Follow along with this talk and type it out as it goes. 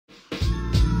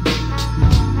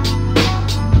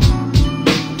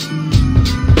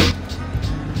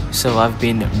So I've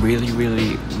been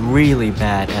really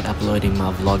bad at uploading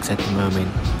my vlogs at the moment.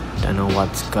 Don't know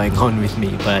what's going on with me,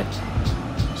 but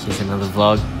here's another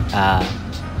vlog.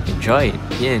 Enjoy it.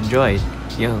 Yeah, enjoy it.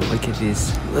 Yo, look at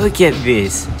this. Look at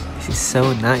this. This is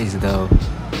so nice though.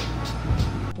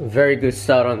 Very good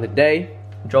start on the day.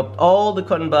 Dropped all the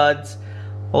cotton buds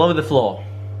all over the floor.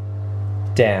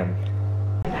 Damn.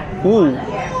 Ooh.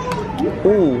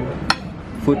 Ooh.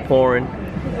 Food porn.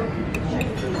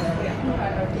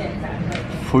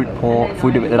 Food porn.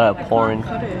 Porn.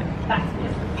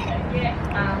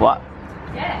 What?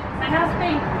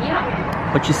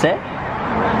 What you say?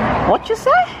 What you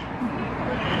say?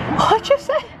 What you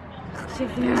say?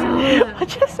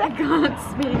 What you say? I can't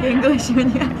speak English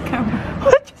when you have camera.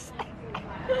 What you say?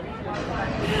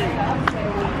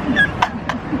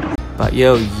 But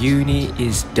yo, uni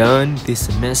is done. This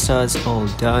semester is all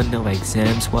done. No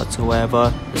exams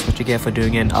whatsoever. That's what you get for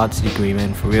doing an arts degree,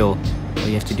 man. For real. All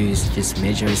you have to do is just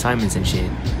major assignments and shit,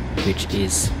 which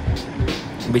is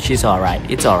alright.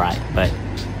 It's alright, but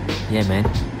yeah, man.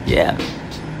 Yeah.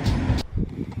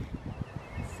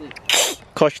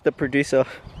 Kosh the producer.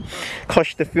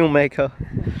 Kosh the filmmaker.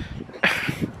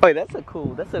 Oh, that's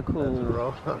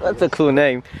a cool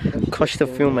name. Kosh the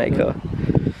filmmaker.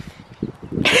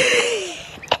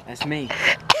 That's me.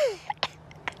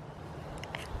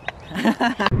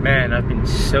 Man, I've been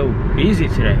so busy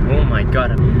today. Oh my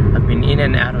god, I've been in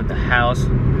and out of the house.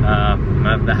 I'm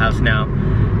out of the house now,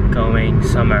 going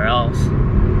somewhere else.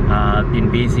 I've been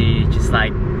busy just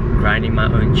like grinding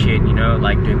my own shit, you know,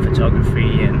 like doing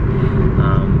photography and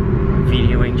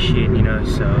videoing shit, you know.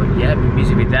 So yeah, I've been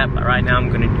busy with that. But right now I'm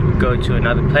gonna go to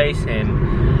another place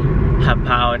and help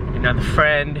out another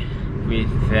friend with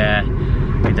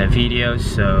the video.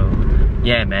 So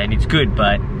yeah, man, it's good,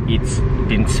 but it's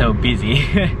been so busy.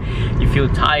 You feel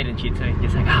tired and shit, so you're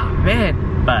just like, oh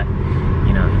man. But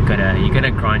you know, you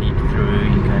gotta grind it through.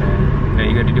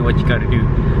 You gotta do what you gotta do.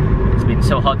 It's been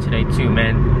so hot today too,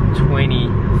 man.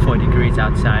 24 degrees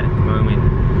outside at the moment.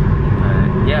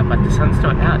 Yeah, but the sun's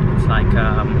not out. It's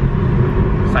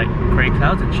like grey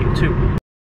clouds and shit too.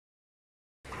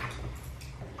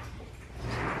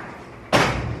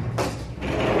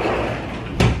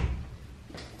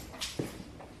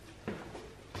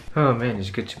 Oh man, it's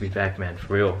good to be back, man,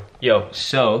 for real. Yo,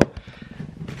 so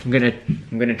I'm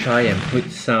gonna try and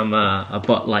put some I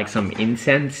bought like some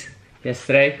incense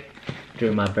yesterday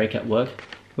during my break at work.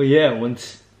 Well yeah,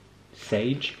 one's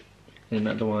sage and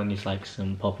another one is like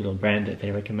some popular brand that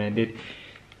they recommended.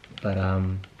 But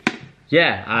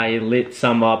yeah, I lit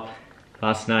some up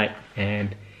last night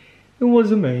and it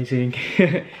was amazing.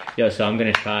 Yo, so I'm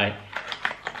gonna try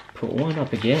put one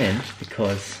up again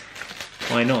because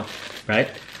why not, right?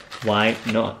 Why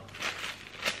not?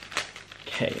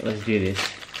 Okay, let's do this.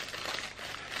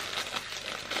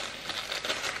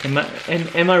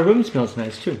 And my room smells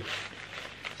nice too.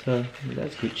 So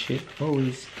that's good shit.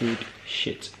 Always good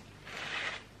shit.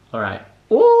 Alright.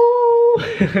 Ooh!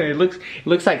 it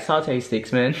looks like satay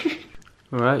sticks, man.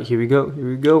 Alright, here we go. Here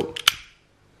we go.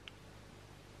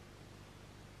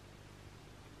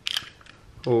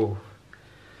 Oh.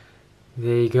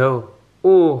 There you go.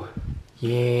 Oh.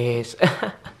 Yes.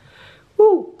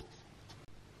 Woo.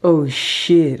 Oh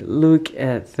shit, look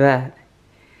at that.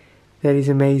 That is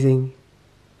amazing.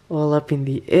 All up in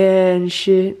the air and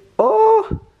shit.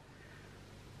 Oh!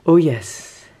 Oh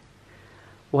yes.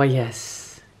 Why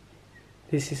yes.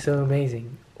 This is so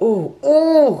amazing. Oh!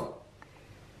 Oh!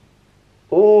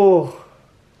 Oh!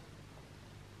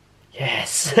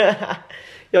 Yes.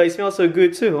 Yo, it smells so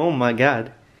good too. Oh my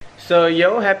god. So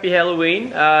yo, happy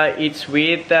Halloween. It's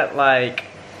weird that like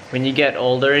when you get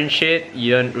older and shit,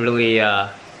 you don't really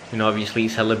you know, obviously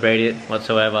celebrate it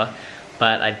whatsoever.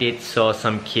 But I did saw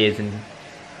some kids and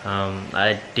around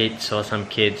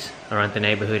the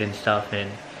neighborhood and stuff,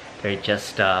 and they're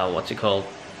just what's it called,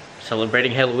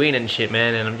 celebrating Halloween and shit,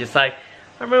 man. And I'm just like,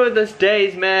 I remember those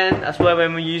days, man. That's why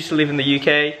when we used to live in the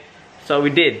UK, that's what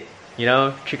we did, you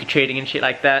know, trick-or-treating and shit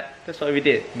like that. That's what we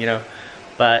did, you know.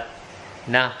 But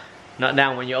nah, not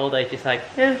now. When you're older, it's just like,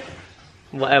 yeah,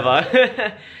 whatever.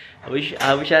 I wish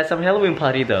I had some Halloween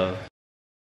party though.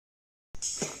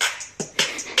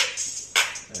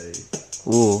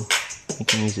 Ooh,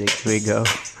 making music. Here we go.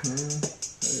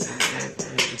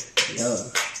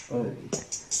 Oh.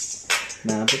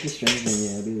 Nah, put the strings in,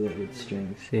 yeah, be a little bit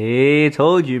strings. See,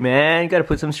 told you, man. Gotta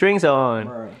put some strings on.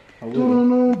 Alright, I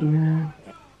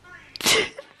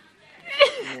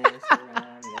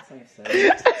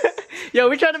Yo,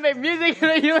 we're trying to make music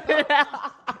and you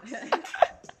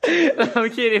I'm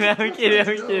kidding, man. I'm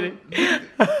kidding.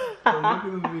 I'm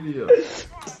making a video.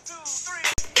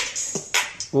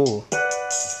 Ooh.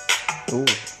 Ooh, ooh.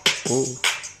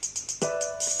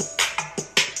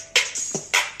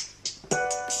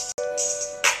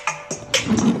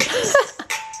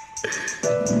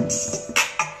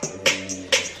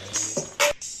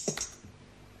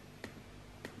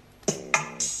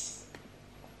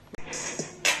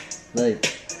 Look,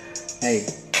 hey,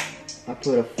 I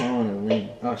put a phone in a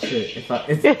link. Oh shit, if I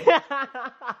really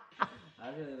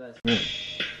like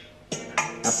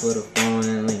I put a phone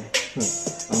in a link.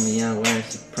 On me, I'm wearing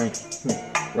Supreme.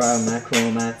 Ride my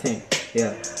crew, my team.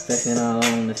 Yeah, flexing all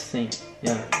on the scene.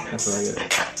 Yeah, that's what I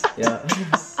got. Yeah.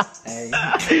 Hey.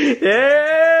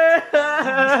 Yeah!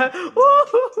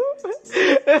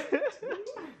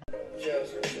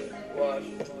 Just watch,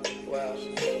 wow,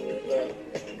 look.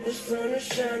 The sun is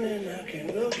shining, I can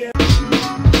look at.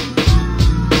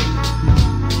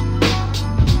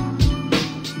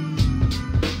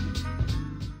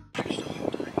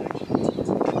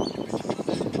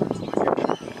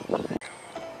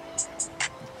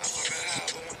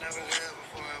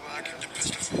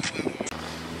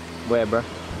 Where, bro?